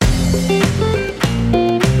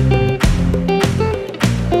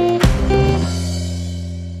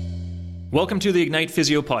Welcome to the Ignite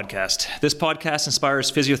Physio podcast. This podcast inspires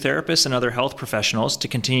physiotherapists and other health professionals to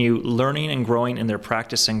continue learning and growing in their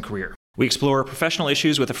practice and career. We explore professional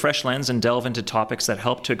issues with a fresh lens and delve into topics that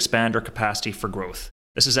help to expand our capacity for growth.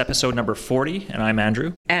 This is episode number 40, and I'm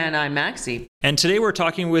Andrew. And I'm Maxie. And today we're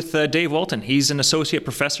talking with Dave Walton. He's an associate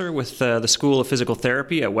professor with the School of Physical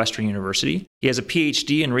Therapy at Western University. He has a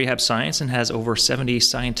PhD in rehab science and has over 70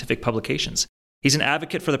 scientific publications. He's an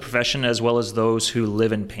advocate for the profession as well as those who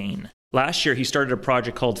live in pain. Last year, he started a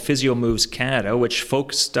project called Physio Moves Canada, which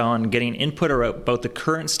focused on getting input about the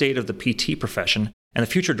current state of the PT profession and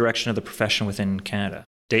the future direction of the profession within Canada.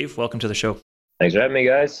 Dave, welcome to the show. Thanks for having me,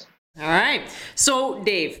 guys. All right. So,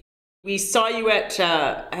 Dave, we saw you at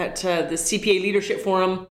the CPA Leadership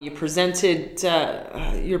Forum. You presented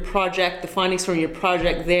your project, the findings from your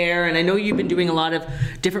project there, and I know you've been doing a lot of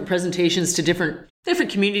different presentations to different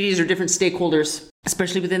communities or different stakeholders,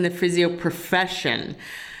 especially within the physio profession.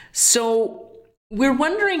 So, we're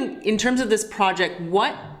wondering, in terms of this project,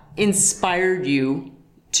 what inspired you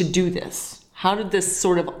to do this? How did this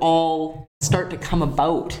sort of all start to come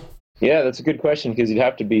about? Yeah, that's a good question, because you'd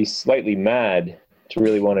have to be slightly mad to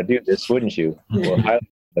really want to do this, wouldn't you? Well,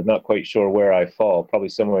 I'm not quite sure where I fall, probably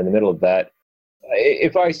somewhere in the middle of that.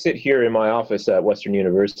 If I sit here in my office at Western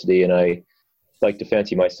University and I like to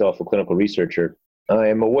fancy myself a clinical researcher, I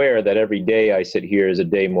am aware that every day I sit here is a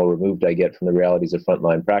day more removed I get from the realities of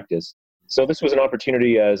frontline practice. So this was an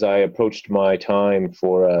opportunity as I approached my time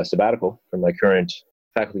for a sabbatical from my current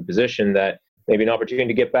faculty position, that maybe an opportunity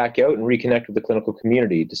to get back out and reconnect with the clinical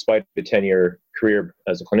community. Despite a 10-year career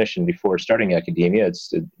as a clinician before starting academia, it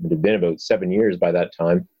had been about 7 years by that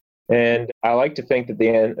time. And I like to think that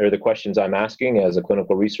the questions I'm asking as a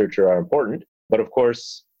clinical researcher are important. But of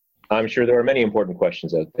course, I'm sure there are many important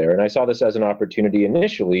questions out there. And I saw this as an opportunity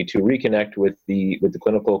initially to reconnect with the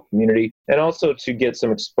clinical community, and also to get some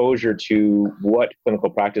exposure to what clinical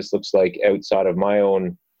practice looks like outside of my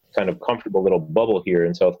own kind of comfortable little bubble here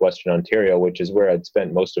in southwestern Ontario, which is where I'd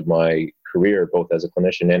spent most of my career, both as a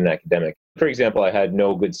clinician and an academic. For example, I had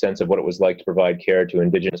no good sense of what it was like to provide care to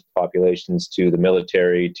Indigenous populations, to the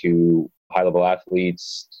military, to high-level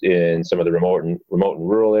athletes in some of the remote and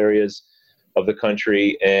rural areas of the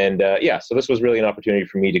country. And so this was really an opportunity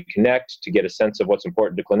for me to connect, to get a sense of what's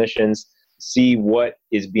important to clinicians, see what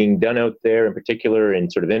is being done out there in particular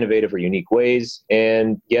in sort of innovative or unique ways,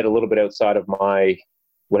 and get a little bit outside of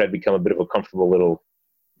what had become a bit of a comfortable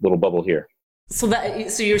little bubble here. So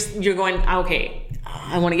you're going, okay,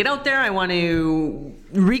 I want to get out there. I want to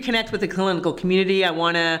reconnect with the clinical community. I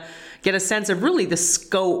want to get a sense of really the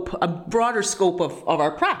scope, a broader scope of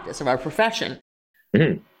our practice, of our profession.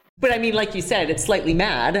 Mm-hmm. But I mean, like you said, it's slightly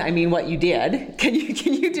mad. I mean, what you did. Can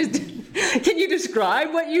you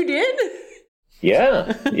describe what you did?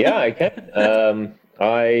 Yeah, I can.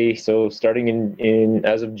 So starting in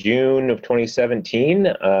as of June of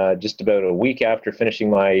 2017, just about a week after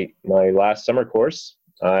finishing my last summer course,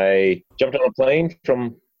 I jumped on a plane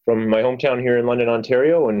from my hometown here in London,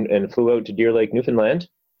 Ontario, and flew out to Deer Lake, Newfoundland.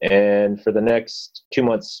 And for the next 2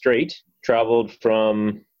 months straight, traveled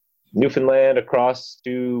from Newfoundland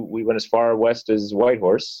we went as far west as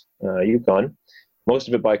Whitehorse, Yukon, most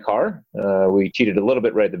of it by car. We cheated a little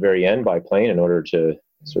bit right at the very end by plane in order to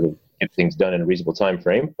sort of get things done in a reasonable time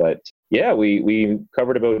frame. But yeah, we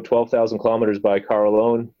covered about 12,000 kilometers by car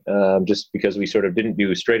alone, just because we sort of didn't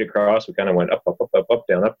do straight across. We kind of went up,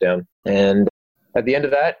 down. And at the end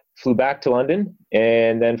of that, flew back to London.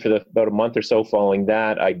 And then for about a month or so following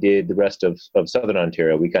that, I did the rest of Southern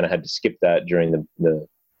Ontario. We kind of had to skip that during the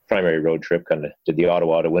primary road trip, kind of did the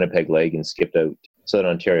Ottawa to Winnipeg leg and skipped out Southern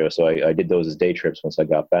Ontario. So I did those as day trips once I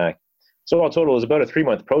got back. So all total, it was about a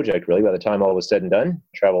 3-month project, really, by the time all was said and done.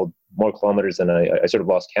 Traveled more kilometers than I sort of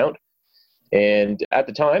lost count. And at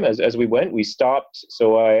the time, as we went, we stopped.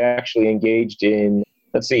 So I actually engaged in,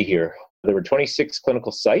 let's see here, there were 26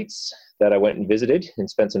 clinical sites that I went and visited and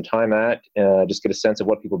spent some time at, just get a sense of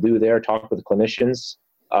what people do there, talk with the clinicians.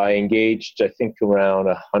 I engaged, I think, around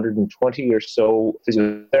 120 or so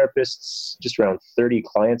physiotherapists, just around 30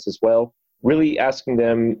 clients as well, really asking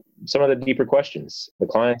them some of the deeper questions. The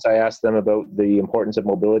clients, I asked them about the importance of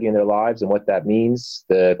mobility in their lives and what that means.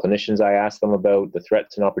 The clinicians, I asked them about the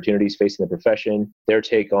threats and opportunities facing the profession, their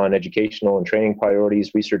take on educational and training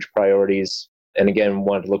priorities, research priorities, and again,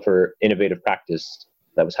 wanted to look for innovative practice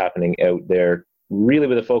that was happening out there, really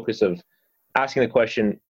with a focus of asking the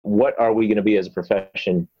question, what are we going to be as a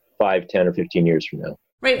profession 5, 10, or 15 years from now?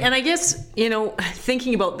 Right. And I guess,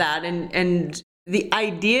 thinking about that and the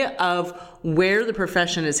idea of where the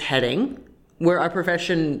profession is heading, where our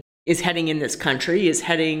profession is heading in this country, is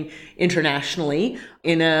heading internationally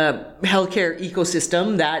in a healthcare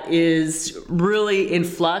ecosystem that is really in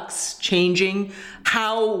flux, changing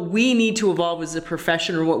how we need to evolve as a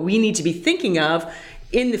profession, or what we need to be thinking of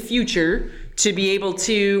in the future to be able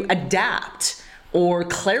to adapt or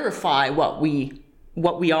clarify what we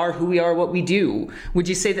are, who we are, what we do. Would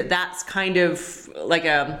you say that that's kind of like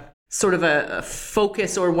a sort of a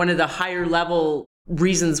focus, or one of the higher level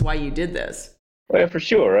reasons why you did this? Well, yeah, for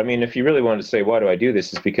sure. I mean, if you really wanted to say, why do I do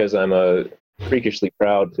this? It's because I'm a freakishly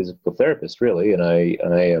proud physical therapist, really. And I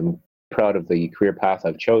am proud of the career path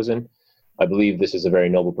I've chosen. I believe this is a very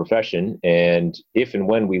noble profession. And if and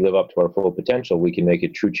when we live up to our full potential, we can make a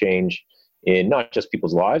true change in not just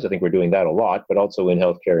people's lives. I think we're doing that a lot, but also in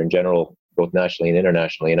healthcare in general, both nationally and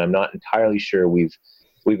internationally. And I'm not entirely sure we've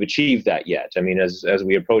achieved that yet. I mean, as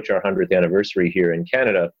we approach our 100th anniversary here in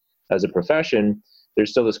Canada as a profession, there's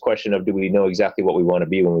still this question of, do we know exactly what we want to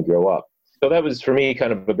be when we grow up? So that was, for me,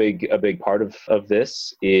 kind of a big part of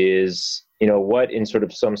this is, what in sort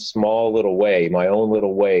of some small little way, my own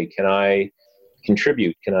little way, can I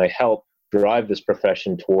contribute? Can I help drive this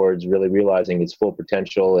profession towards really realizing its full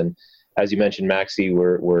potential? And as you mentioned, Maxi,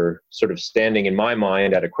 we're sort of standing, in my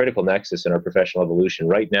mind, at a critical nexus in our professional evolution.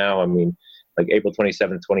 Right now, I mean, like April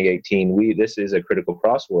 27th, 2018, this is a critical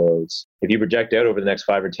crossroads. If you project out over the next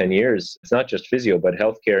 5 or 10 years, it's not just physio, but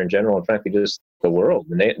healthcare in general, and frankly, just the world.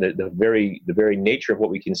 The very nature of what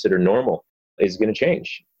we consider normal is going to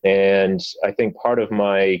change. And I think part of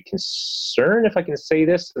my concern, if I can say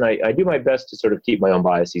this, and I do my best to sort of keep my own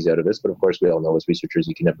biases out of this, but of course we all know as researchers,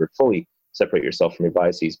 you can never fully separate yourself from your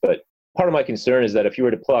biases. But part of my concern is that if you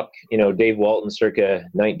were to pluck, Dave Walton circa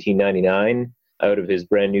 1999 out of his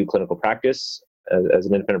brand new clinical practice as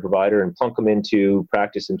an independent provider and plunk him into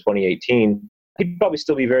practice in 2018, he'd probably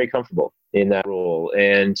still be very comfortable in that role.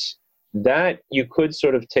 And that you could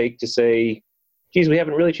sort of take to say, geez, we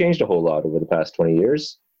haven't really changed a whole lot over the past 20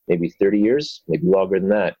 years, maybe 30 years, maybe longer than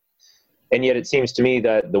that. And yet it seems to me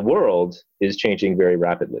that the world is changing very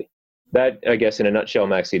rapidly. That, I guess, in a nutshell,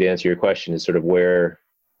 Maxi, to answer your question, is sort of where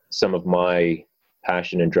some of my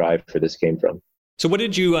passion and drive for this came from. So what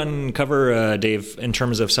did you uncover, Dave, in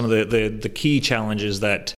terms of some of the key challenges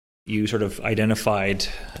that you sort of identified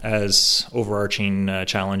as overarching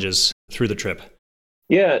challenges through the trip?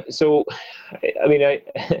 Yeah, so, I mean,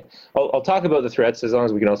 I'll talk about the threats as long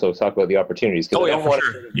as we can also talk about the opportunities. Oh, yeah, I don't want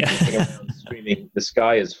sure. to screaming, the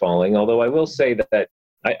sky is falling, although I will say that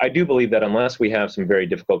I do believe that unless we have some very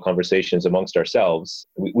difficult conversations amongst ourselves,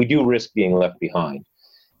 we do risk being left behind.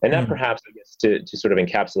 And that perhaps, I guess, to sort of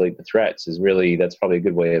encapsulate the threats is really, that's probably a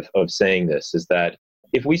good way of saying this, is that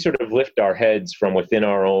if we sort of lift our heads from within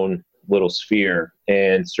our own little sphere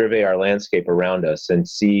and survey our landscape around us and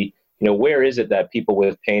see, where is it that people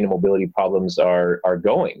with pain and mobility problems are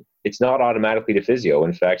going? It's not automatically to physio.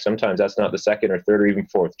 In fact, sometimes that's not the second or third or even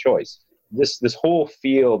fourth choice. This whole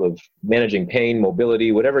field of managing pain,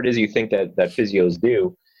 mobility, whatever it is you think that physios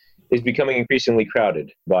do, is becoming increasingly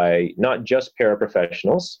crowded by not just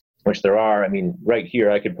paraprofessionals, which there are. I mean, right here,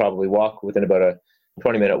 I could probably walk within about a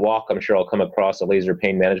 20-minute walk. I'm sure I'll come across a laser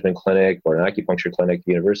pain management clinic or an acupuncture clinic at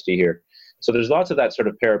the university here. So there's lots of that sort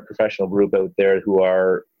of paraprofessional group out there who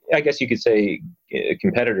are, I guess you could say,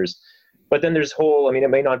 competitors. But then there's it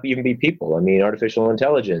may not even be people. I mean, artificial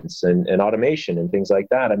intelligence and automation and things like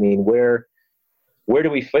that. I mean, where do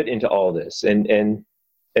we fit into all this?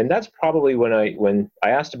 And that's probably when I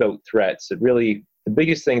asked about threats, it really, the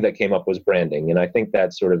biggest thing that came up was branding. And I think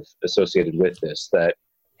that's sort of associated with this, that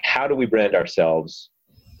how do we brand ourselves?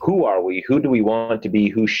 Who are we? Who do we want to be?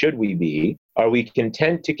 Who should we be? Are we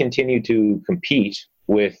content to continue to compete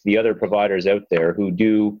with the other providers out there who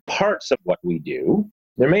do parts of what we do?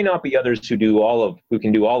 There may not be others who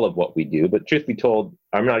can do all of what we do, but truth be told,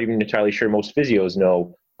 I'm not even entirely sure most physios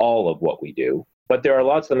know all of what we do. But there are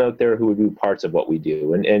lots of them out there who do parts of what we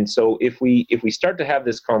do. And so if we start to have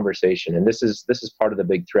this conversation, and this is part of the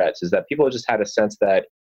big threats, is that people just had a sense that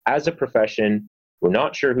as a profession, we're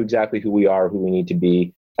not sure exactly who we are, who we need to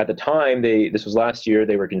be. At the time, this was last year,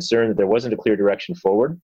 they were concerned that there wasn't a clear direction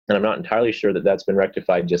forward. And I'm not entirely sure that that's been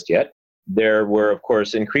rectified just yet. There were, of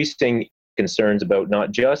course, increasing concerns about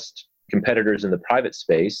not just competitors in the private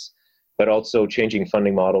space, but also changing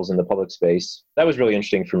funding models in the public space. That was really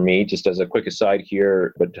interesting for me, just as a quick aside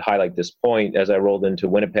here, but to highlight this point, as I rolled into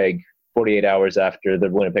Winnipeg 48 hours after the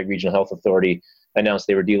Winnipeg Regional Health Authority announced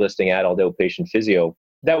they were delisting adult outpatient physio.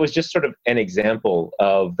 That was just sort of an example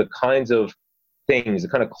of the kinds of things, the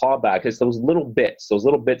kind of clawback, it's those little bits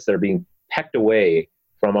that are being pecked away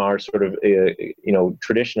from our sort of,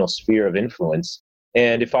 traditional sphere of influence.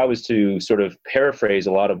 And if I was to sort of paraphrase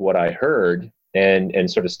a lot of what I heard, and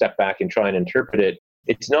sort of step back and try and interpret it,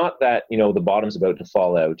 it's not that, the bottom's about to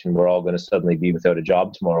fall out and we're all going to suddenly be without a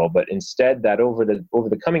job tomorrow, but instead that over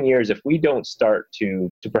the coming years, if we don't start to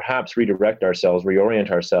perhaps redirect ourselves, reorient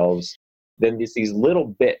ourselves, then it's these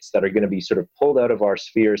little bits that are going to be sort of pulled out of our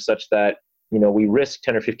sphere such that, we risk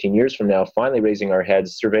 10 or 15 years from now finally raising our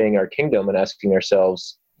heads, surveying our kingdom and asking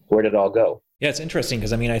ourselves, where did it all go? Yeah, it's interesting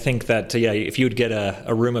because I think that, if you would get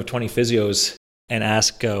a room of 20 physios and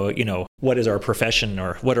ask, what is our profession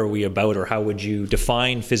or what are we about or how would you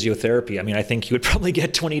define physiotherapy? I think you would probably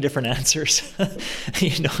get 20 different answers,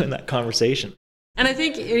 in that conversation. And I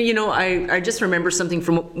think, I just remember something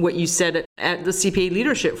from what you said at the CPA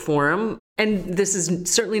Leadership Forum. And this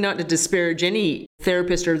is certainly not to disparage any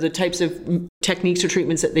therapist or the types of techniques or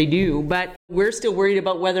treatments that they do, but we're still worried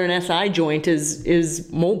about whether an SI joint is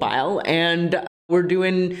mobile, and we're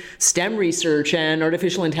doing STEM research and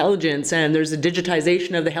artificial intelligence, and there's a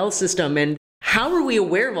digitization of the health system. And how are we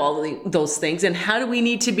aware of all of those things? And how do we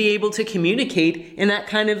need to be able to communicate in that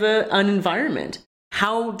kind of an environment?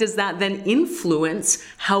 How does that then influence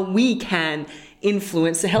how we can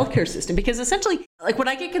influence the healthcare system? Because essentially, like what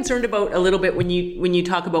I get concerned about a little bit when you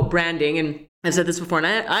talk about branding, and I've said this before, and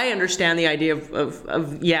I understand the idea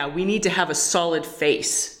of we need to have a solid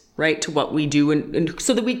face, right, to what we do, and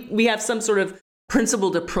so that we have some sort of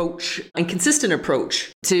principled approach and consistent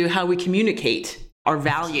approach to how we communicate our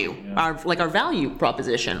value, our value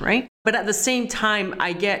proposition, right? But at the same time,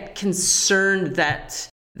 I get concerned that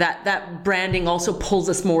branding also pulls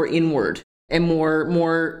us more inward and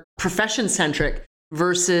more profession-centric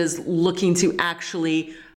versus looking to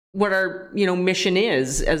actually what our mission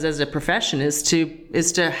is as a profession is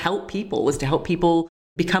to help people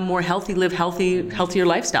become more healthy, live healthier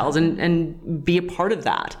lifestyles, and be a part of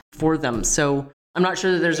that for them. So I'm not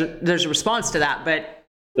sure that there's a response to that, but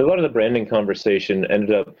a lot of the branding conversation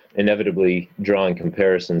ended up inevitably drawing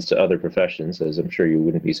comparisons to other professions, as I'm sure you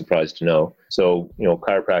wouldn't be surprised to know. So,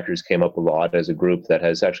 chiropractors came up a lot as a group that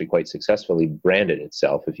has actually quite successfully branded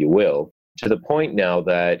itself, if you will, to the point now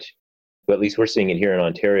that, at least we're seeing it here in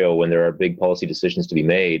Ontario, when there are big policy decisions to be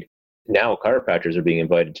made, now chiropractors are being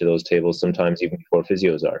invited to those tables sometimes even before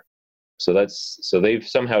physios are. So they've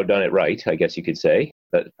somehow done it right, I guess you could say.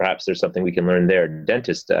 But perhaps there's something we can learn there.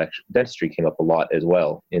 Dentistry came up a lot as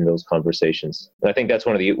well in those conversations. And I think that's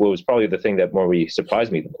what was probably the thing that more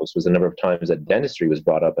surprised me the most was the number of times that dentistry was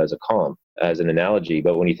brought up as as an analogy.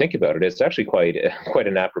 But when you think about it, it's actually quite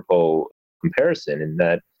an apropos comparison in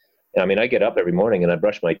that, I get up every morning and I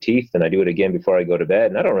brush my teeth and I do it again before I go to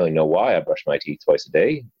bed. And I don't really know why I brush my teeth twice a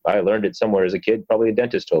day. I learned it somewhere as a kid. Probably a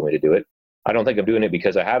dentist told me to do it. I don't think I'm doing it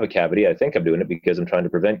because I have a cavity. I think I'm doing it because I'm trying to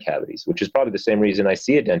prevent cavities, which is probably the same reason I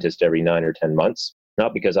see a dentist every 9 or 10 months,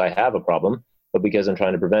 not because I have a problem, but because I'm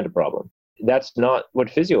trying to prevent a problem. That's not what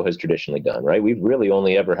physio has traditionally done, right? We've really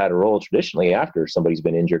only ever had a role traditionally after somebody's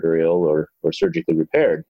been injured or ill or surgically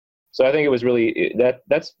repaired. So I think it was really,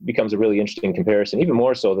 that becomes a really interesting comparison, even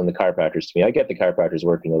more so than the chiropractors to me. I get the chiropractors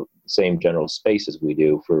work in the same general space as we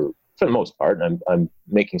do for the most part. And I'm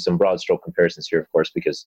making some broad stroke comparisons here, of course,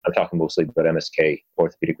 because I'm talking mostly about MSK,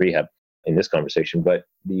 orthopedic rehab, in this conversation. But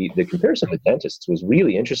the comparison with dentists was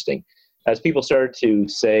really interesting. As people started to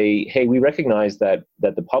say, hey, we recognize that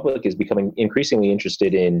the public is becoming increasingly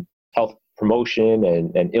interested in health promotion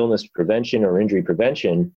and illness prevention or injury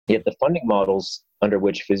prevention, yet the funding models under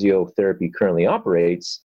which physiotherapy currently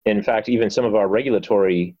operates, in fact, even some of our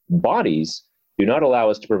regulatory bodies do not allow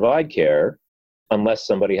us to provide care unless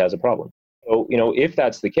somebody has a problem. So, if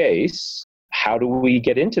that's the case, how do we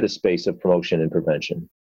get into the space of promotion and prevention?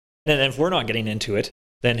 And if we're not getting into it,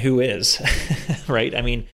 then who is, right?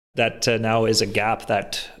 That now is a gap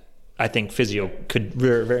that I think physio could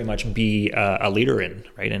very much be a leader in,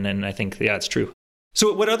 right? And then I think, it's true.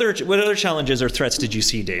 So what other challenges or threats did you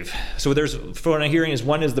see, Dave? So from what I'm hearing is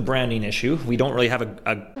one is the branding issue. We don't really have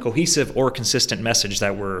a cohesive or consistent message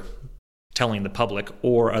that we're telling the public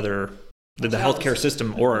or the healthcare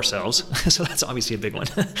system or ourselves. So that's obviously a big one.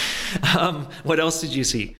 What else did you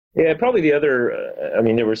see? Yeah, probably the other,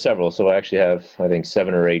 there were several. So I actually have, I think,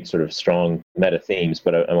 7 or 8 sort of strong meta themes,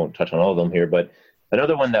 but I won't touch on all of them here. But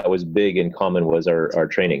another one that was big in common was our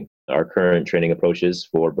training, our current training approaches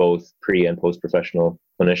for both pre and post-professional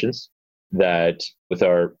clinicians, that with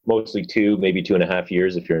our mostly 2, maybe 2.5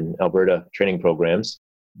 years, if you're in Alberta training programs,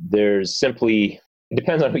 there's simply, it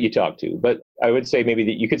depends on who you talk to, but I would say maybe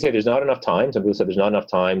that you could say there's not enough time. Some people said there's not enough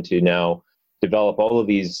time to now develop all of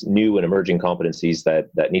these new and emerging competencies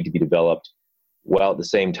that need to be developed, while at the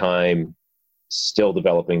same time still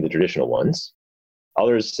developing the traditional ones.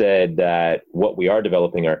 Others said that what we are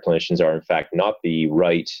developing our clinicians are in fact not the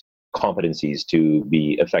right competencies to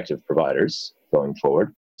be effective providers. going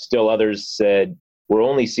forward. Still others said, we're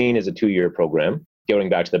only seen as a 2-year program. Going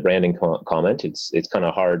back to the branding comment, it's kind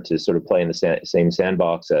of hard to sort of play in the same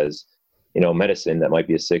sandbox as, medicine that might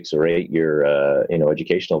be a 6 or 8 year,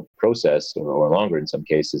 educational process or longer in some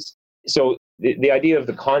cases. So the idea of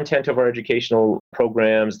the content of our educational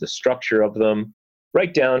programs, the structure of them,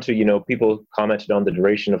 right down to, people commented on the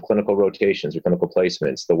duration of clinical rotations or clinical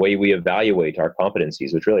placements, the way we evaluate our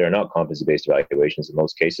competencies, which really are not competency-based evaluations in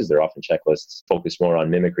most cases. They're often checklists focused more on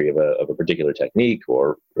mimicry of a particular technique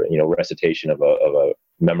or, recitation of a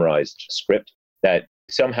memorized script, that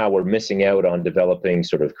somehow we're missing out on developing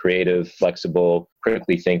sort of creative, flexible,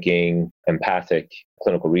 critically thinking, empathic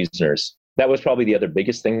clinical reasoners. That was probably the other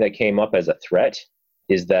biggest thing that came up as a threat,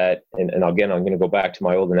 is that, and again, I'm going to go back to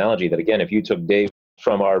my old analogy that, again, if you took Dave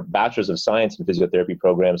from our Bachelor's of Science in Physiotherapy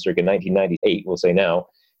program circa 1998, we'll say now,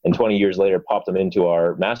 and 20 years later popped them into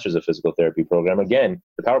our Master's of Physical Therapy program, again,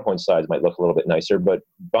 the PowerPoint slides might look a little bit nicer, but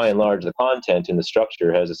by and large, the content and the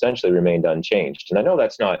structure has essentially remained unchanged. And I know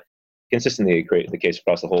that's not consistently the case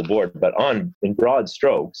across the whole board, but in broad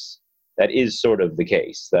strokes, that is sort of the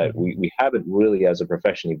case, that we haven't really as a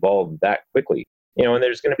profession evolved that quickly. And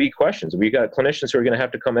there's going to be questions. We've got clinicians who are going to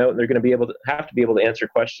have to come out and they're going to have to be able to answer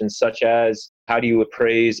questions such as, how do you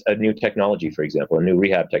appraise a new technology, for example, a new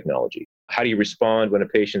rehab technology? How do you respond when a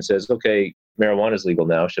patient says, okay, marijuana is legal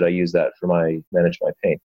now, should I use that manage my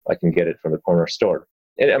pain? I can get it from the corner store.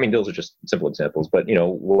 And I mean, those are just simple examples, but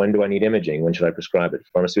when do I need imaging? When should I prescribe it?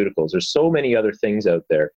 Pharmaceuticals. There's so many other things out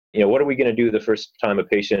there. What are we going to do the first time a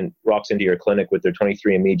patient rocks into your clinic with their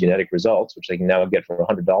 23andMe genetic results, which they can now get for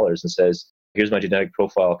 $100, and says, here's my genetic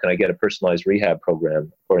profile. Can I get a personalized rehab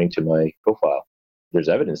program according to my profile? There's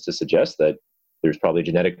evidence to suggest that there's probably a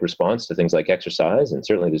genetic response to things like exercise, and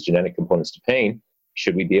certainly there's genetic components to pain.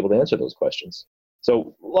 Should we be able to answer those questions?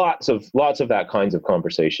 So lots of that kinds of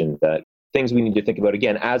conversation, that things we need to think about.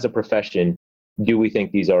 Again, as a profession, do we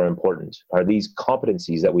think these are important? Are these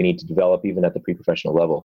competencies that we need to develop even at the pre-professional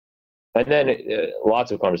level? And then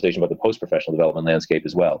lots of conversation about the post-professional development landscape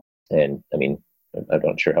as well. And I mean, I'm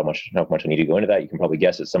not sure how much I need to go into that. You can probably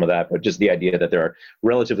guess at some of that, but just the idea that there are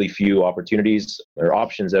relatively few opportunities or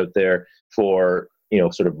options out there for,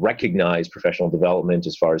 sort of recognized professional development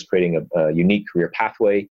as far as creating a unique career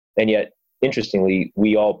pathway. And yet, interestingly,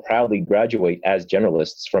 we all proudly graduate as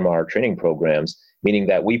generalists from our training programs, meaning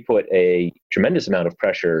that we put a tremendous amount of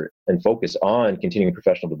pressure and focus on continuing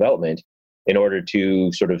professional development in order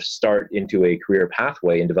to sort of start into a career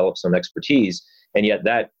pathway and develop some expertise. And yet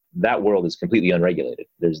that world is completely unregulated.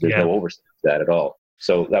 There's no oversight of that at all.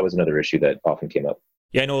 So that was another issue that often came up.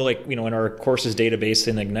 Yeah, I know, in our courses database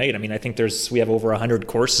in Ignite, I mean, I think we have over 100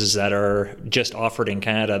 courses that are just offered in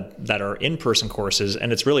Canada that are in-person courses.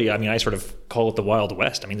 And it's really, I mean, I sort of call it the Wild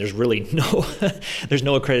West. I mean, there's really there's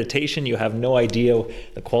no accreditation. You have no idea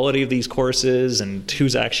the quality of these courses and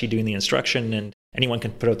who's actually doing the instruction, and anyone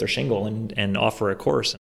can put out their shingle and offer a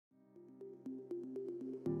course.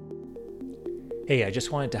 Hey, I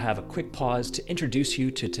just wanted to have a quick pause to introduce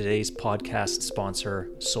you to today's podcast sponsor,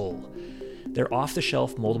 Sole. They're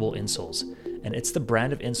off-the-shelf moldable insoles, and it's the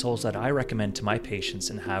brand of insoles that I recommend to my patients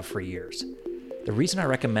and have for years. The reason I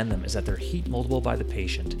recommend them is that they're heat moldable by the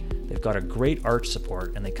patient, they've got a great arch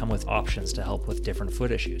support, and they come with options to help with different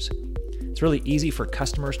foot issues. It's really easy for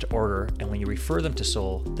customers to order, and when you refer them to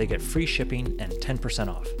Sole, they get free shipping and 10%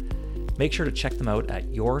 off. Make sure to check them out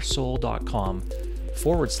at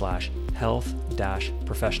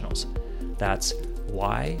yoursole.com/health-professionals. That's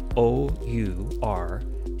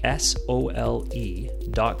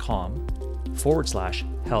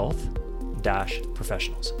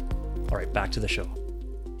yoursole.com/health-professionals. All right, back to the show.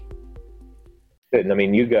 Good. And I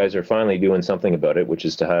mean, you guys are finally doing something about it, which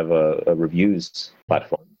is to have a reviews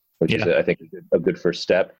platform, which is, I think, a good first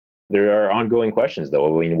step. There are ongoing questions,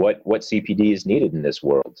 though. I mean, what CPD is needed in this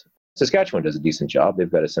world? Saskatchewan does a decent job. They've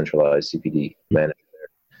got a centralized CPD manager there,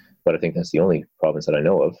 but I think that's the only province that I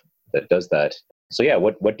know of that does that. So yeah,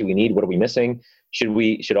 what do we need? What are we missing?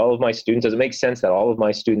 Should all of my students, does it make sense that all of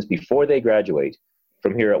my students, before they graduate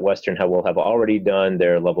from here at Western, will have already done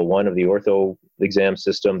their level 1 of the ortho exam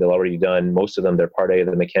system? They'll already done, most of them, their part A of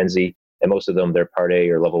the Mackenzie, and most of them their part A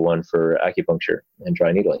or level 1 for acupuncture and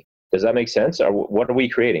dry needling. Does that make sense? Or what are we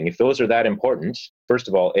creating? If those are that important, first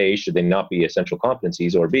of all, A, should they not be essential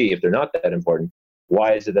competencies? Or B, if they're not that important,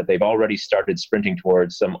 why is it that they've already started sprinting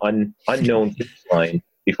towards some unknown finish line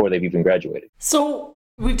before they've even graduated? So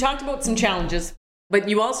we've talked about some challenges, but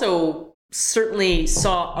you also certainly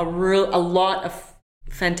saw a lot of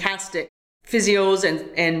fantastic physios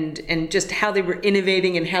and just how they were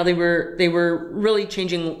innovating and how they were really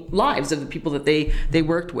changing lives of the people that they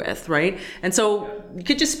worked with, right? And so you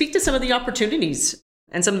could just speak to some of the opportunities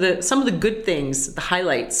and some of the good things, the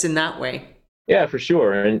highlights in that way. Yeah, for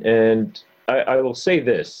sure. And I will say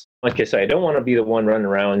this. Like I say, I don't want to be the one running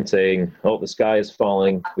around saying, oh, the sky is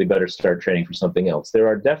falling, we better start training for something else. There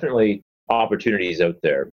are definitely opportunities out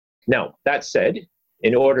there. Now, that said,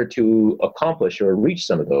 in order to accomplish or reach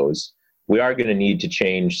some of those, we are going to need to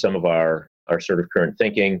change some of our sort of current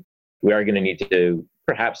thinking. We are going to need to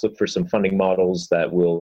perhaps look for some funding models that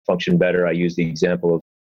will function better. I use the example of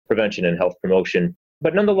prevention and health promotion.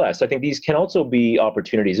 But nonetheless, I think these can also be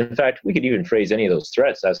opportunities. In fact, we could even phrase any of those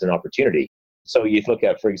threats as an opportunity. So you look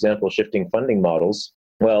at, for example, shifting funding models.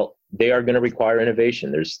 Well, they are going to require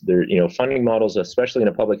innovation. Funding models, especially in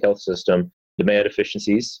a public health system, demand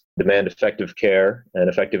efficiencies, demand effective care and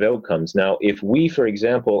effective outcomes. Now, if we, for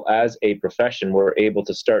example, as a profession, were able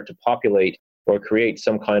to start to populate or create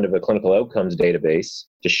some kind of a clinical outcomes database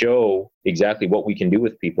to show exactly what we can do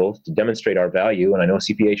with people, to demonstrate our value, and I know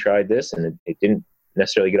CPA tried this and it didn't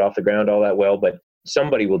necessarily get off the ground all that well, but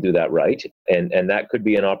somebody will do that right. And that could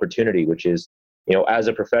be an opportunity, which is, as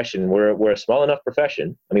a profession, we're a small enough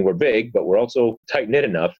profession. I mean, we're big, but we're also tight-knit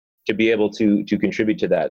enough to be able to contribute to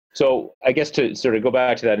that. So I guess to sort of go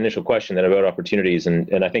back to that initial question then about opportunities,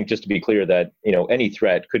 and I think just to be clear that, any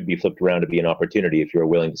threat could be flipped around to be an opportunity if you're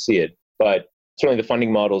willing to see it. But certainly the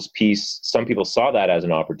funding models piece, some people saw that as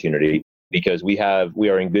an opportunity because we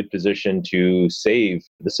are in good position to save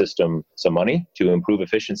the system some money, to improve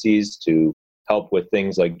efficiencies, to help with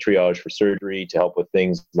things like triage for surgery, to help with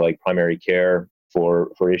things like primary care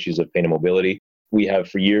for issues of pain and mobility. We have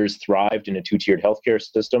for years thrived in a two-tiered healthcare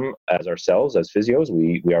system as ourselves, as physios.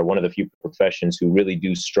 We are one of the few professions who really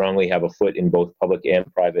do strongly have a foot in both public and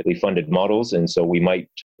privately funded models. And so we might,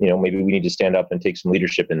 maybe we need to stand up and take some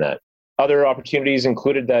leadership in that. Other opportunities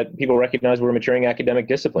included that people recognize we're a maturing academic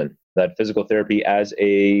discipline, that physical therapy as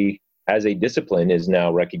a discipline is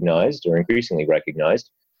now recognized or increasingly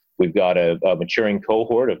recognized. We've got a maturing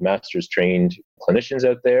cohort of master's trained clinicians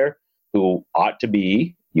out there who ought to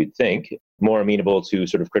be, you'd think, more amenable to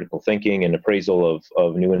sort of critical thinking and appraisal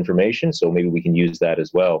of new information. So maybe we can use that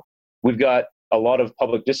as well. We've got a lot of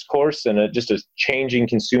public discourse and just a changing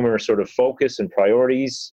consumer sort of focus and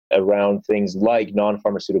priorities around things like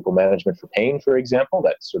non-pharmaceutical management for pain, for example.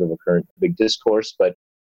 That's sort of a current big discourse. But,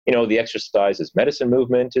 the exercise as medicine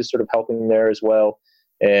movement is sort of helping there as well.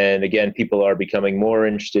 And again, people are becoming more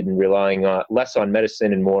interested in relying less on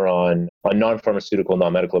medicine and more on non-pharmaceutical,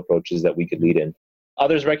 non-medical approaches that we could lead in.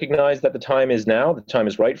 Others recognize that the time is now. The time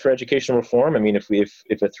is right for educational reform. I mean,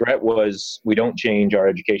 if a threat was we don't change our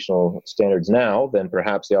educational standards now, then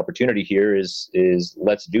perhaps the opportunity here is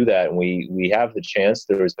let's do that. And we have the chance.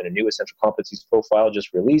 There has been a new essential competencies profile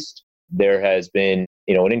just released. There has been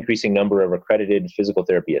an increasing number of accredited physical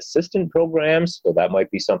therapy assistant programs. So that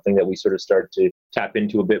might be something that we sort of start to tap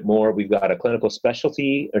into a bit more. We've got a clinical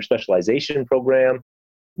specialty or specialization program.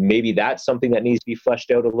 Maybe that's something that needs to be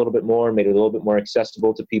fleshed out a little bit more, made it a little bit more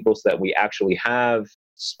accessible to people so that we actually have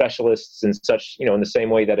specialists and such, in the same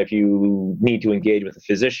way that if you need to engage with a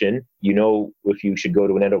physician, if you should go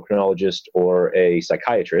to an endocrinologist or a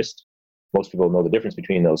psychiatrist. Most people know the difference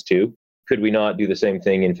between those two. Could we not do the same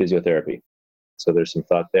thing in physiotherapy? So there's some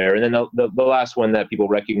thought there. And then the last one that people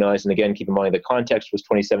recognize, and again, keep in mind the context was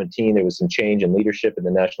 2017. There was some change in leadership at the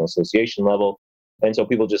National Association level. And so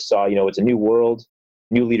people just saw, it's a new world,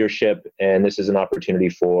 new leadership, and this is an opportunity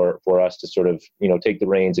for us to sort of, take the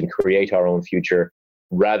reins and create our own future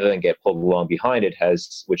rather than get pulled along behind it,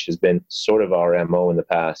 which has been sort of our MO in the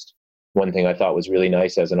past. One thing I thought was really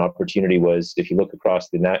nice as an opportunity was if you look across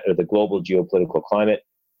the global geopolitical climate,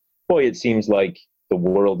 boy, it seems like the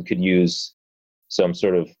world could use some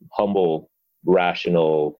sort of humble,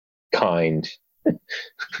 rational, kind,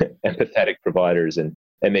 empathetic providers, and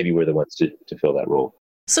maybe we're the ones to fill that role.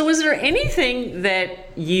 So was there anything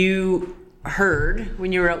that you heard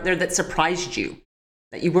when you were out there that surprised you,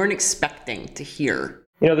 that you weren't expecting to hear?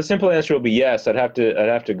 The simple answer will be yes. I'd have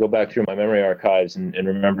to go back through my memory archives and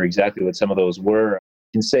remember exactly what some of those were. I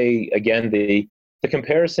can say, again, the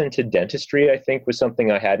comparison to dentistry, I think, was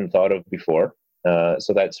something I hadn't thought of before.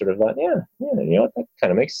 So that sort of thought, that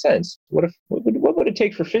kind of makes sense. What would it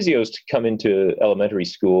take for physios to come into elementary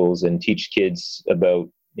schools and teach kids about,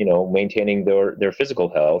 maintaining their physical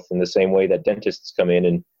health in the same way that dentists come in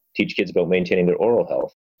and teach kids about maintaining their oral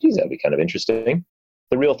health? Geez, that'd be kind of interesting.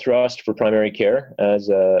 The real thrust for primary care as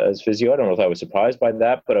physio, I don't know if I was surprised by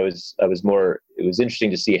that, but it was interesting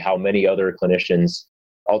to see how many other clinicians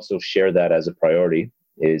also share that as a priority.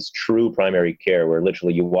 is true primary care, where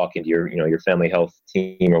literally you walk into your family health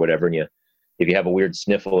team or whatever, and if you have a weird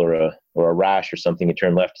sniffle or a rash or something, you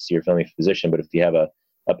turn left to see your family physician. But if you have a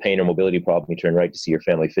pain or mobility problem, you turn right to see your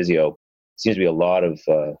family physio. Seems to be a lot of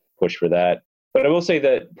push for that. But I will say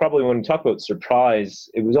that probably when we talk about surprise,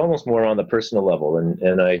 it was almost more on the personal level.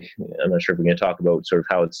 And I'm not sure if we're going to talk about sort of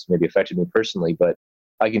how it's maybe affected me personally, but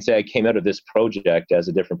I can say I came out of this project as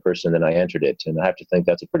a different person than I entered it. And I have to think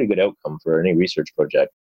that's a pretty good outcome for any research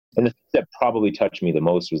project. And the thing that probably touched me the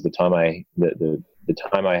most was the time the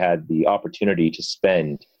time I had the opportunity to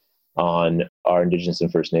spend on our Indigenous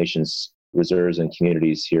and First Nations reserves and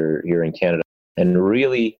communities here in Canada. And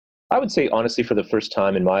really, I would say honestly, for the first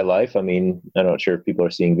time in my life, I mean, I'm not sure if people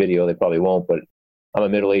are seeing video, they probably won't, but I'm a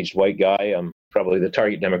middle-aged white guy. I'm probably the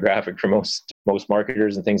target demographic for most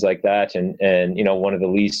marketers and things like that. And one of the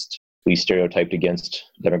least stereotyped against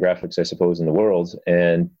demographics, I suppose, in the world.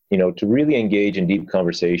 And, to really engage in deep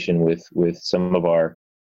conversation with some of our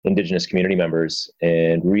Indigenous community members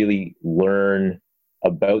and really learn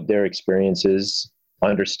about their experiences,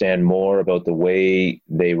 understand more about the way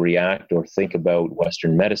they react or think about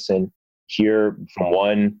Western medicine, hear from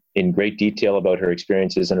one in great detail about her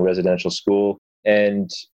experiences in a residential school, and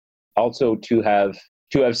also to have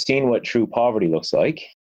seen what true poverty looks like,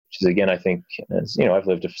 which is, again, I think, I've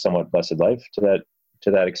lived a somewhat blessed life to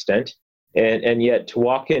that extent, and yet to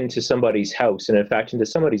walk into somebody's house, and in fact into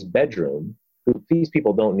somebody's bedroom, who these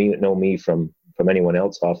people don't know me from anyone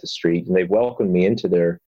else off the street, and they've welcomed me into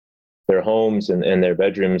their homes and their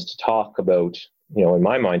bedrooms to talk about, in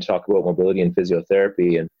my mind, talk about mobility and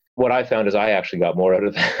physiotherapy. And what I found is I actually got more out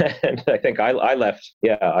of that. And I think I left,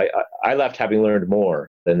 I left having learned more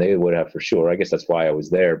than they would have for sure. I guess that's why I was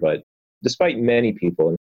there. But despite many people,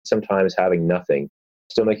 and sometimes having nothing,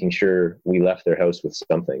 still making sure we left their house with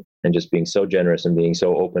something, and just being so generous and being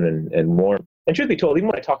so open and warm. And truth be told, even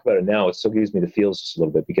when I talk about it now, it still gives me the feels just a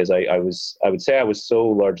little bit, because I would say I was so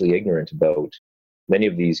largely ignorant about many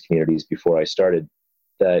of these communities before I started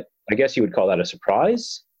that I guess you would call that a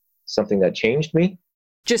surprise, something that changed me.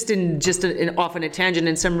 Just off on a tangent,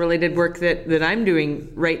 in some related work that I'm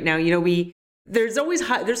doing right now, there's always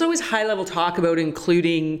high level talk about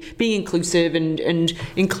being inclusive and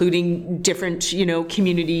including different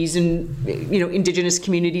communities and Indigenous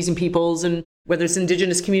communities and peoples, and whether it's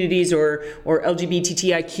Indigenous communities or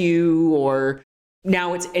LGBTIQ, or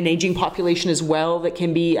now it's an aging population as well that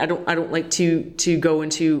can be. I don't like to go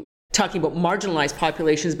into talking about marginalized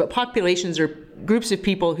populations, but populations are groups of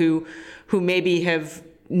people who maybe have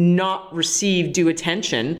not received due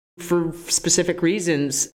attention for specific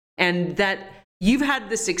reasons, and that you've had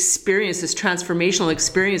this experience, this transformational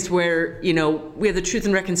experience where, we have the Truth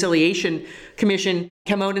and Reconciliation Commission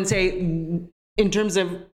come out and say, in terms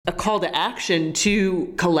of a call to action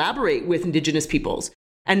to collaborate with Indigenous peoples,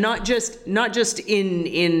 and not just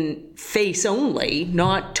in face only,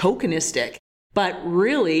 not tokenistic, but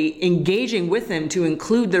really engaging with them to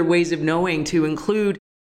include their ways of knowing, to include,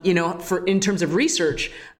 in terms of research,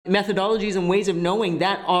 methodologies and ways of knowing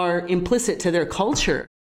that are implicit to their culture.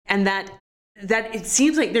 And that it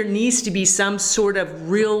seems like there needs to be some sort of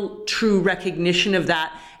real, true recognition of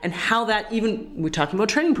that, and how that, even, we're talking about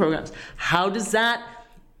training programs, how does that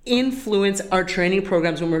influence our training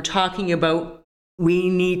programs when we're talking about we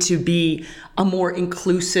need to be a more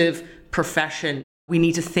inclusive profession. We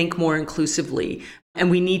need to think more inclusively, and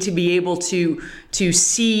we need to be able to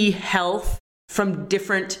see health from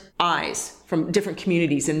different eyes, from different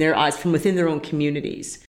communities in their eyes, from within their own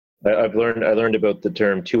communities. I learned about the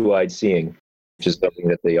term two-eyed seeing, which is something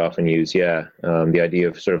that they often use. The idea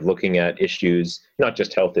of sort of looking at issues, not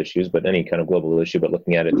just health issues, but any kind of global issue, but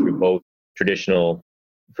looking at it through both traditional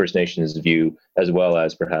First Nations view, as well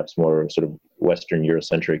as perhaps more sort of Western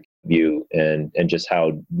Eurocentric view, and just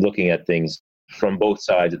how looking at things from both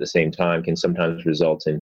sides at the same time can sometimes result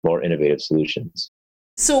in more innovative solutions.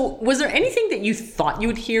 So was there anything that you thought you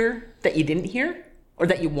would hear that you didn't hear, or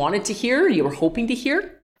that you wanted to hear, you were hoping to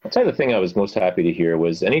hear? I'll tell you, the thing I was most happy to hear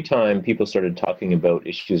was anytime people started talking about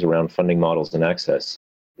issues around funding models and access,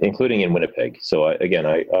 including in Winnipeg. So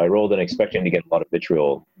I rolled in expecting to get a lot of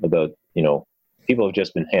vitriol about, people have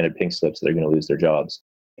just been handed pink slips, they're going to lose their jobs.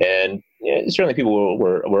 And certainly people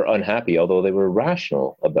were unhappy, although they were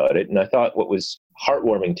rational about it. And I thought what was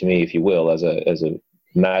heartwarming to me, if you will, as a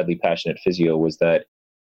madly passionate physio, was that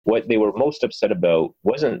what they were most upset about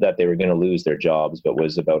wasn't that they were going to lose their jobs, but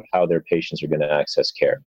was about how their patients are going to access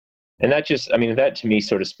care. And that to me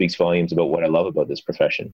sort of speaks volumes about what I love about this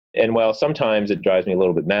profession. And while sometimes it drives me a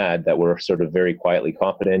little bit mad that we're sort of very quietly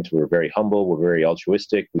competent, we're very humble, we're very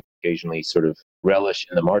altruistic, we occasionally sort of relish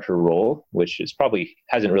in the martyr role, which is probably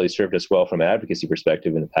hasn't really served us well from an advocacy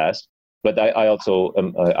perspective in the past. But I also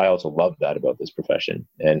love that about this profession,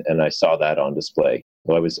 and I saw that on display.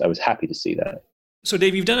 So I was happy to see that. So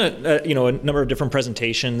Dave, you've done a number of different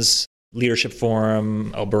presentations, Leadership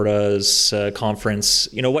Forum, Alberta's conference.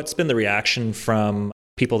 What's been the reaction from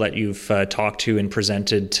people that you've talked to and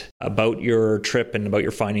presented about your trip and about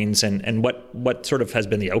your findings, and what sort of has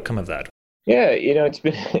been the outcome of that? Yeah, it's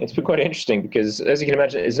been quite interesting because, as you can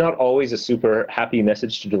imagine, it's not always a super happy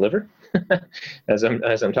message to deliver. as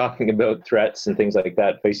I'm talking about threats and things like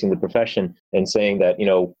that facing the profession, and saying that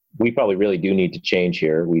we probably really do need to change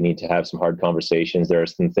here. We need to have some hard conversations. There are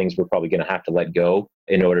some things we're probably going to have to let go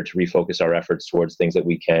in order to refocus our efforts towards things that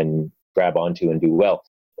we can grab onto and do well.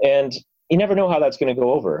 And you never know how that's going to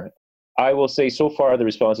go over. I will say so far the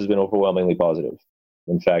response has been overwhelmingly positive.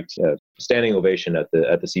 In fact, standing ovation at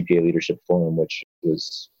the CPA Leadership Forum, which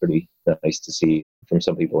was pretty nice to see from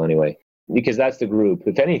some people anyway, because that's the group.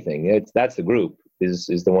 If anything, that's the group is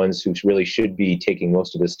the ones who really should be taking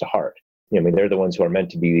most of this to heart. They're the ones who are meant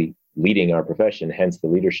to be leading our profession, hence the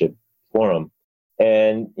Leadership Forum.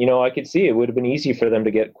 And I could see it would have been easy for them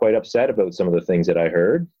to get quite upset about some of the things that I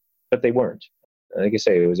heard, but they weren't. Like I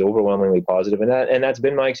say, it was overwhelmingly positive, and that's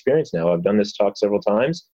been my experience now. I've done this talk several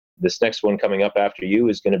times. This next one coming up after you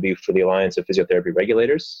is going to be for the Alliance of Physiotherapy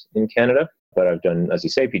Regulators in Canada. But I've done, as you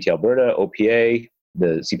say, PT Alberta, OPA, the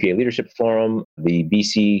CPA Leadership Forum, the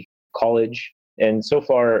BC College. And so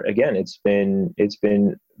far, again, it's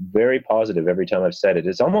been very positive every time I've said it.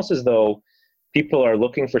 It's almost as though people are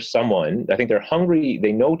looking for someone. I think they're hungry.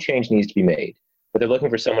 They know change needs to be made, but they're looking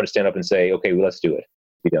for someone to stand up and say, okay, well, let's do it.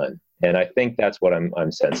 Be done. And I think that's what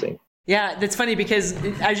I'm sensing. Yeah, that's funny because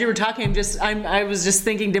as you were talking, I was just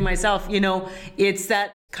thinking to myself, it's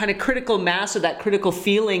that kind of critical mass or that critical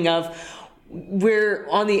feeling of we're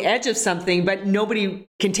on the edge of something, but nobody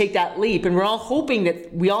can take that leap. And we're all hoping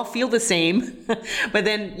that we all feel the same. But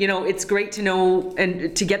then, it's great to know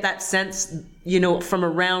and to get that sense, from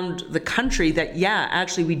around the country that, yeah,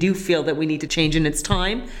 actually we do feel that we need to change and it's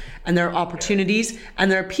time. And there are opportunities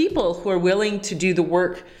and there are people who are willing to do the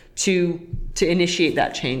work to initiate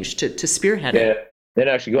that change, to spearhead it. Yeah. Then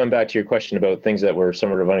actually going back to your question about things that were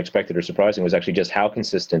somewhat of unexpected or surprising was actually just how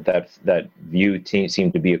consistent that view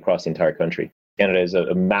seemed to be across the entire country. Canada is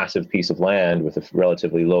a massive piece of land with a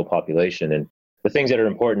relatively low population. And the things that are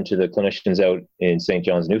important to the clinicians out in St.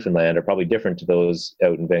 John's, Newfoundland are probably different to those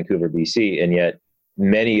out in Vancouver, BC. And yet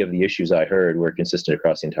many of the issues I heard were consistent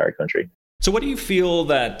across the entire country. So what do you feel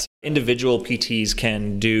that individual PTs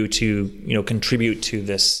can do to, contribute to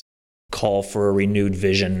this call for a renewed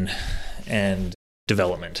vision and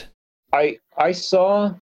development? I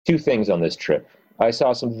saw two things on this trip. I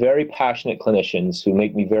saw some very passionate clinicians who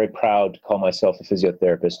make me very proud to call myself a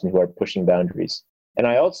physiotherapist and who are pushing boundaries. And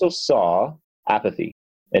I also saw apathy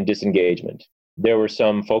and disengagement. There were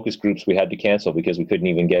some focus groups we had to cancel because we couldn't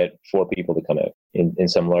even get 4 people to come out in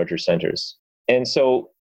some larger centers. And so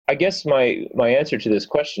I guess my answer to this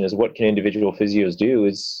question is, what can individual physios do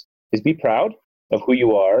is be proud of who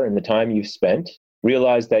you are and the time you've spent.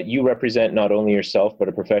 Realize that you represent not only yourself, but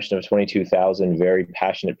a profession of 22,000 very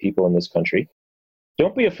passionate people in this country.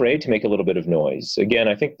 Don't be afraid to make a little bit of noise. Again,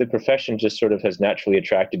 I think the profession just sort of has naturally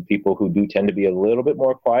attracted people who do tend to be a little bit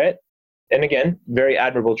more quiet. And again, very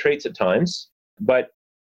admirable traits at times. But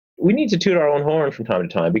we need to toot our own horn from time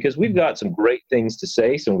to time because we've got some great things to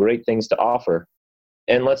say, some great things to offer.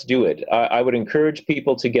 And let's do it. I would encourage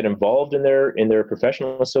people to get involved in their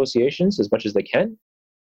professional associations as much as they can.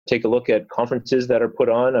 Take a look at conferences that are put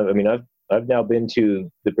on. I mean, I've now been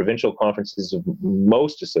to the provincial conferences of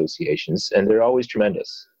most associations, and they're always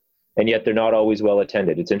tremendous. And yet they're not always well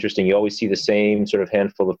attended. It's interesting. You always see the same sort of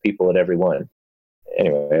handful of people at every one.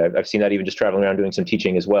 Anyway, I've seen that even just traveling around doing some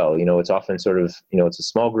teaching as well. It's often sort of, it's a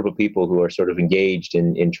small group of people who are sort of engaged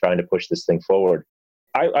in trying to push this thing forward.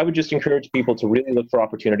 I would just encourage people to really look for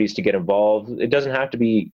opportunities to get involved. It doesn't have to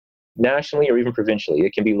be nationally or even provincially.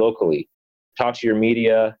 It can be locally. Talk to your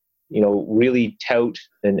media, really tout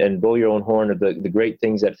and blow your own horn of the great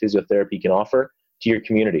things that physiotherapy can offer to your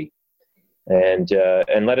community. And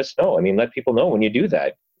let us know. I mean, let people know when you do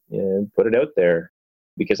that. Put it out there.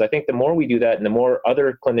 Because I think the more we do that and the more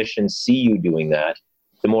other clinicians see you doing that,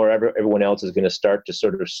 the more everyone else is going to start to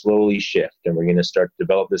sort of slowly shift. And we're going to start to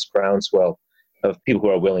develop this groundswell of people who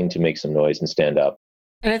are willing to make some noise and stand up.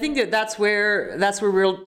 And I think that's where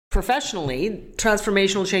real professionally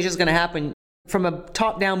transformational change is going to happen. From a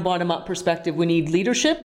top-down, bottom-up perspective, we need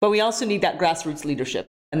leadership, but we also need that grassroots leadership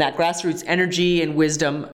and that grassroots energy and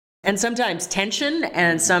wisdom, and sometimes tension,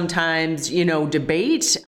 and sometimes,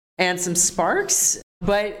 debate, and some sparks.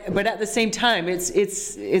 But at the same time,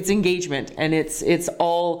 it's engagement, and it's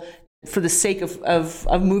all for the sake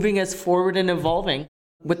of moving us forward and evolving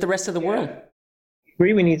with the rest of the world. I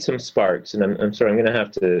agree we need some sparks, and I'm sorry, I'm going to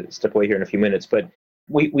have to step away here in a few minutes, but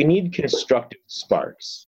we need constructive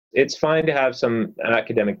sparks. It's fine to have some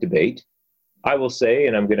academic debate. I will say,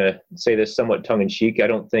 and I'm going to say this somewhat tongue-in-cheek, I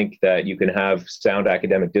don't think that you can have sound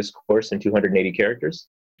academic discourse in 280 characters.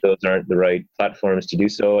 Those aren't the right platforms to do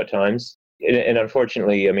so at times. And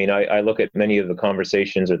unfortunately, I mean, I look at many of the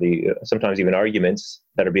conversations or the sometimes even arguments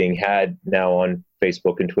that are being had now on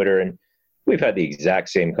Facebook and Twitter, and we've had the exact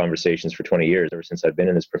same conversations for 20 years ever since I've been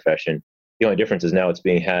in this profession. The only difference is now it's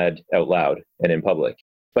being had out loud and in public.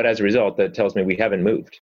 But as a result, that tells me we haven't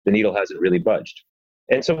moved. The needle hasn't really budged.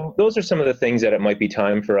 And so those are some of the things that it might be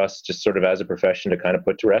time for us just sort of as a profession to kind of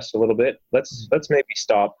put to rest a little bit. Let's maybe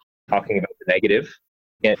stop talking about the negative.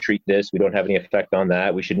 Can't treat this. We don't have any effect on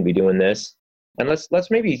that. We shouldn't be doing this. And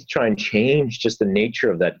let's maybe try and change just the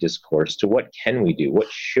nature of that discourse to what can we do?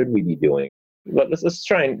 What should we be doing? Let's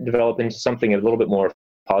try and develop into something a little bit more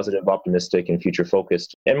positive, optimistic, and future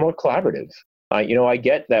focused and more collaborative. I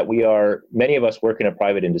get that many of us work in a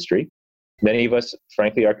private industry. Many of us,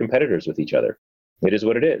 frankly, are competitors with each other. It is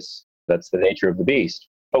what it is. That's the nature of the beast.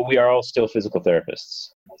 But we are all still physical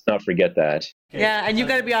therapists. Let's not forget that. Yeah, and you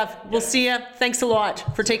got to be off. We'll see you. Thanks a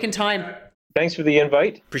lot for taking time. Thanks for the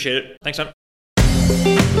invite. Appreciate it. Thanks, man.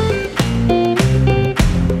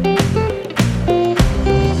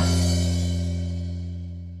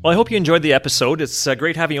 Well, I hope you enjoyed the episode. It's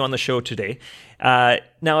great having you on the show today.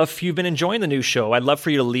 Now, if you've been enjoying the new show, I'd love for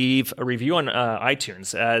you to leave a review on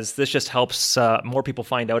iTunes, as this just helps more people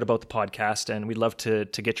find out about the podcast, and we'd love to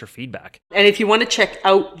get your feedback. And if you want to check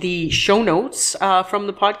out the show notes from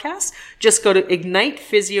the podcast, just go to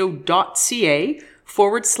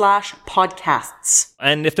ignitephysio.ca/podcasts.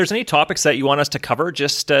 And if there's any topics that you want us to cover,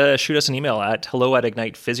 just shoot us an email at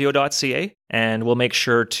hello@ignitephysio.ca, and we'll make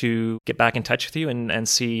sure to get back in touch with you and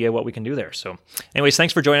see what we can do there. So anyways,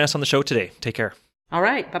 thanks for joining us on the show today. Take care. All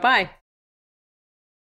right. Bye-bye.